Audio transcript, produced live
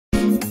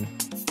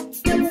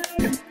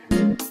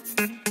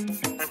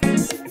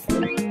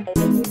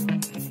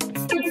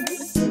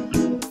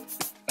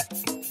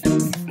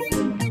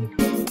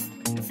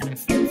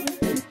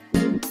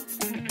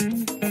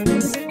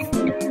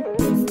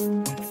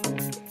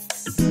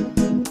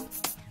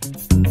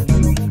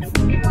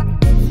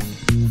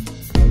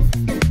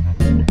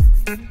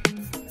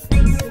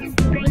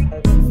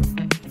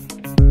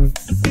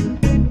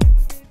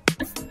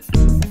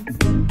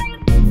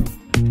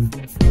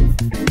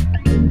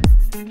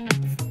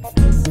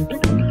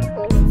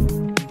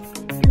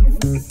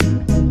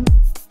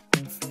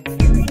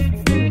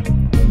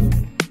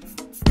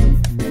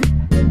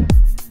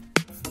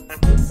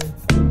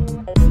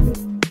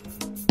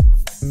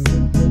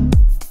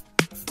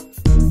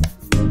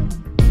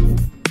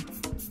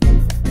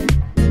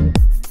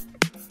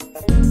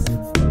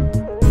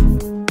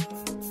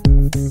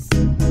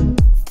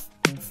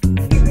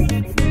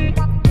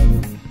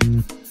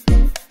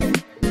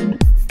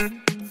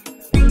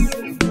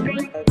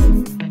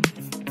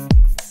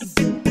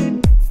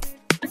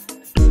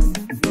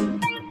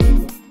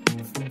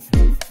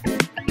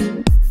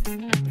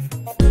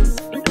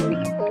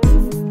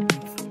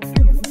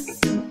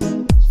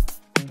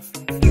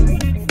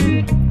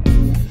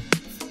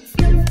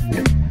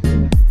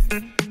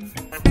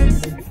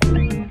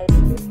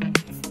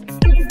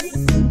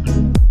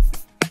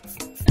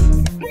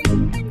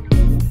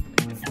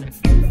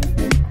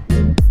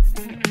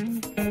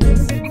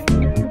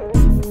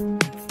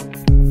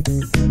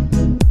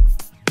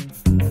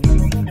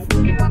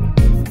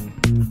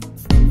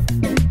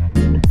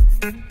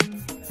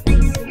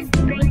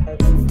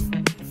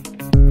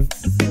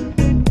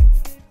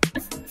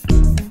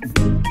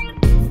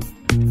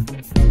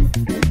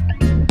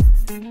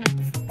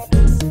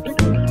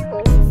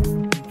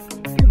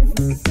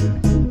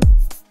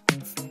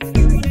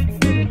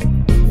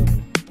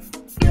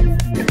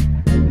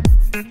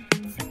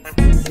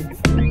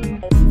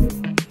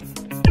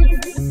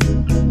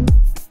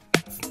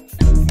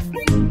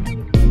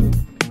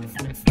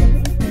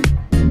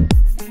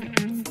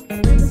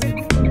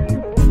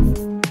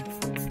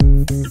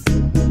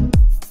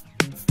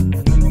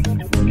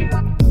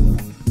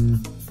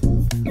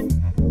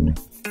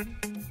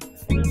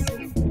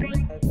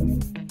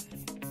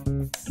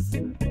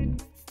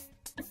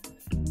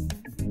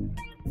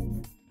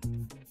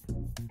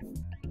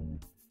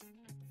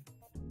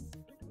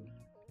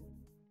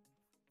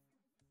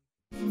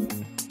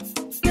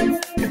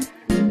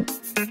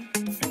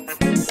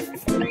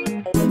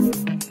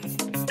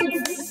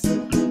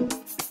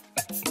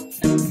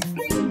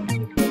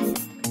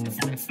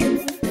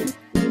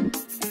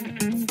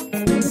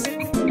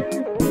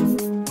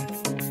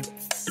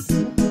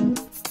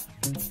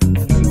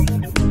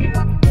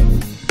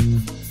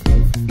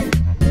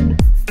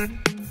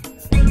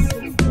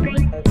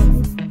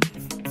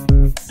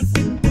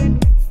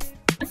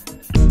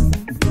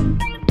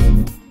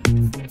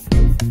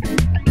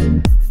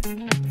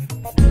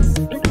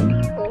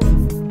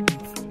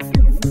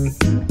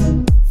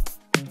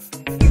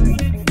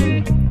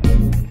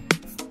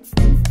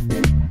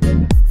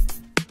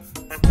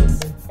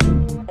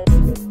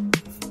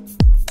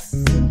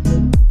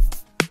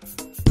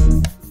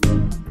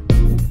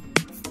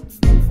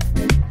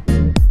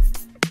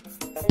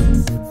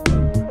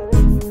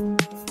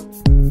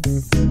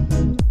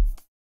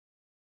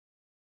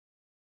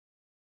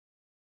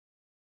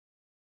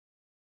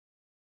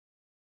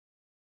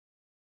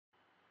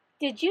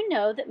Did you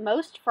know that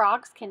most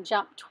frogs can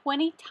jump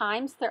 20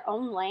 times their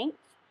own length?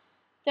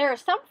 There are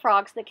some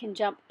frogs that can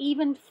jump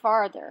even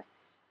farther.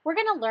 We're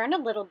going to learn a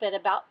little bit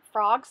about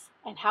frogs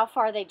and how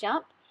far they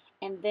jump,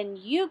 and then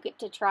you get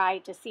to try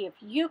to see if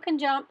you can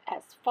jump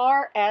as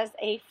far as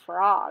a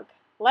frog.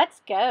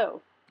 Let's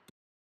go!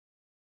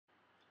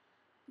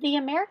 The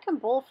American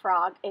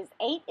bullfrog is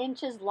 8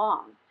 inches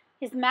long.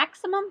 His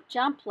maximum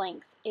jump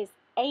length is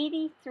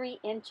 83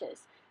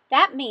 inches.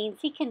 That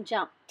means he can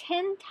jump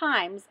 10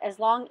 times as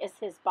long as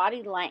his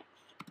body length.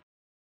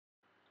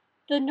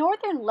 The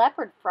northern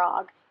leopard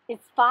frog is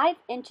 5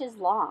 inches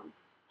long.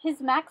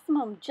 His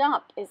maximum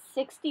jump is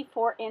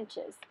 64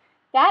 inches.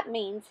 That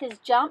means his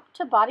jump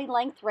to body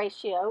length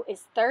ratio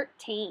is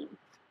 13.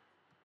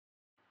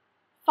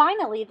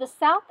 Finally, the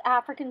South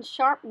African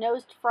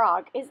sharp-nosed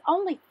frog is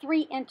only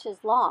 3 inches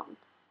long,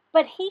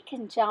 but he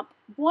can jump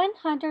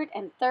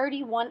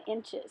 131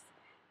 inches.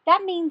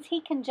 That means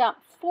he can jump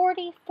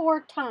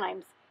 44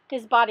 times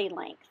his body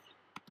length.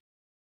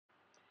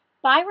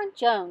 Byron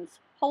Jones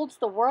holds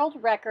the world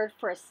record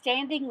for a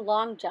standing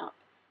long jump.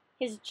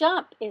 His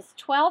jump is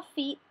 12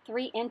 feet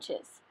 3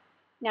 inches.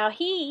 Now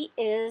he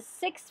is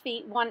 6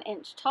 feet 1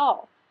 inch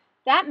tall.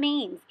 That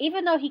means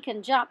even though he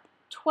can jump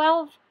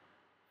 12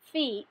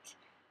 feet,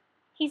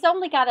 he's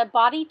only got a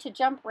body to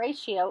jump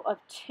ratio of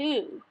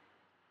 2.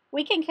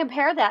 We can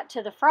compare that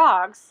to the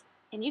frogs,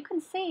 and you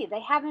can see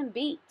they have him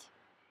beat.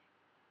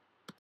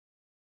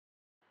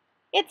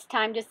 It's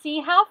time to see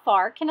how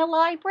far can a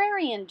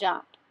librarian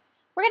jump.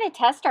 We're going to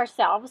test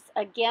ourselves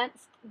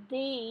against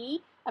the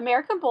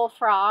American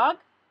bullfrog,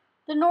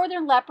 the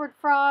northern leopard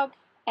frog,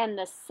 and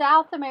the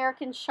South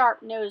American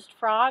sharp-nosed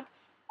frog,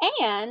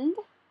 and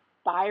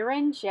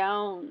Byron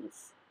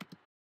Jones.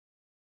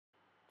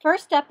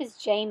 First up is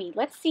Jamie.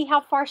 Let's see how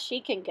far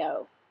she can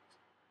go.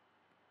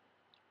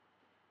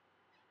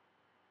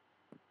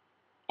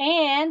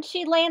 And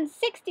she lands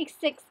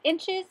 66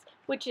 inches,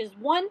 which is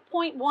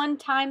 1.1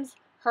 times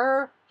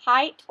her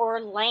height or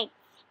length.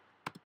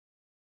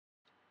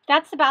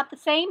 That's about the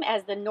same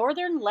as the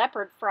northern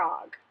leopard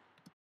frog.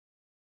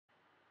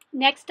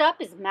 Next up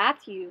is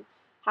Matthew.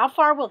 How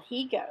far will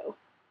he go?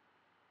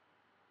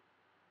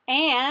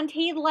 And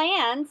he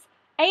lands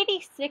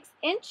 86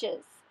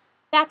 inches.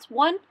 That's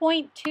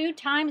 1.2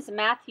 times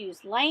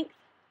Matthew's length.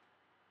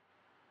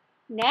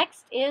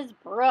 Next is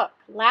Brooke.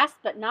 Last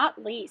but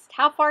not least,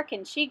 how far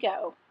can she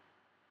go?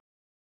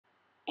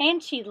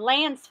 And she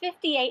lands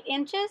 58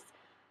 inches,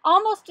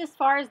 almost as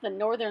far as the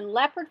northern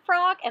leopard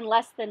frog and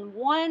less than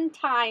 1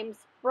 times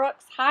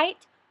Brooke's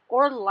height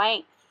or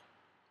length.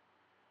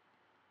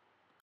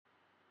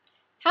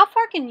 How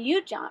far can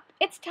you jump?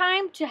 It's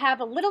time to have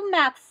a little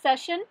math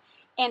session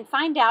and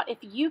find out if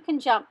you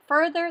can jump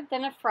further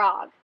than a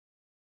frog.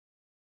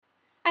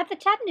 At the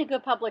Chattanooga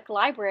Public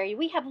Library,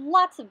 we have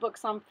lots of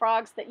books on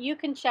frogs that you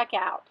can check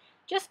out.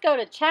 Just go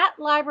to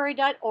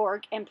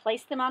chatlibrary.org and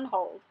place them on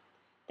hold.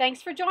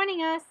 Thanks for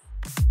joining us.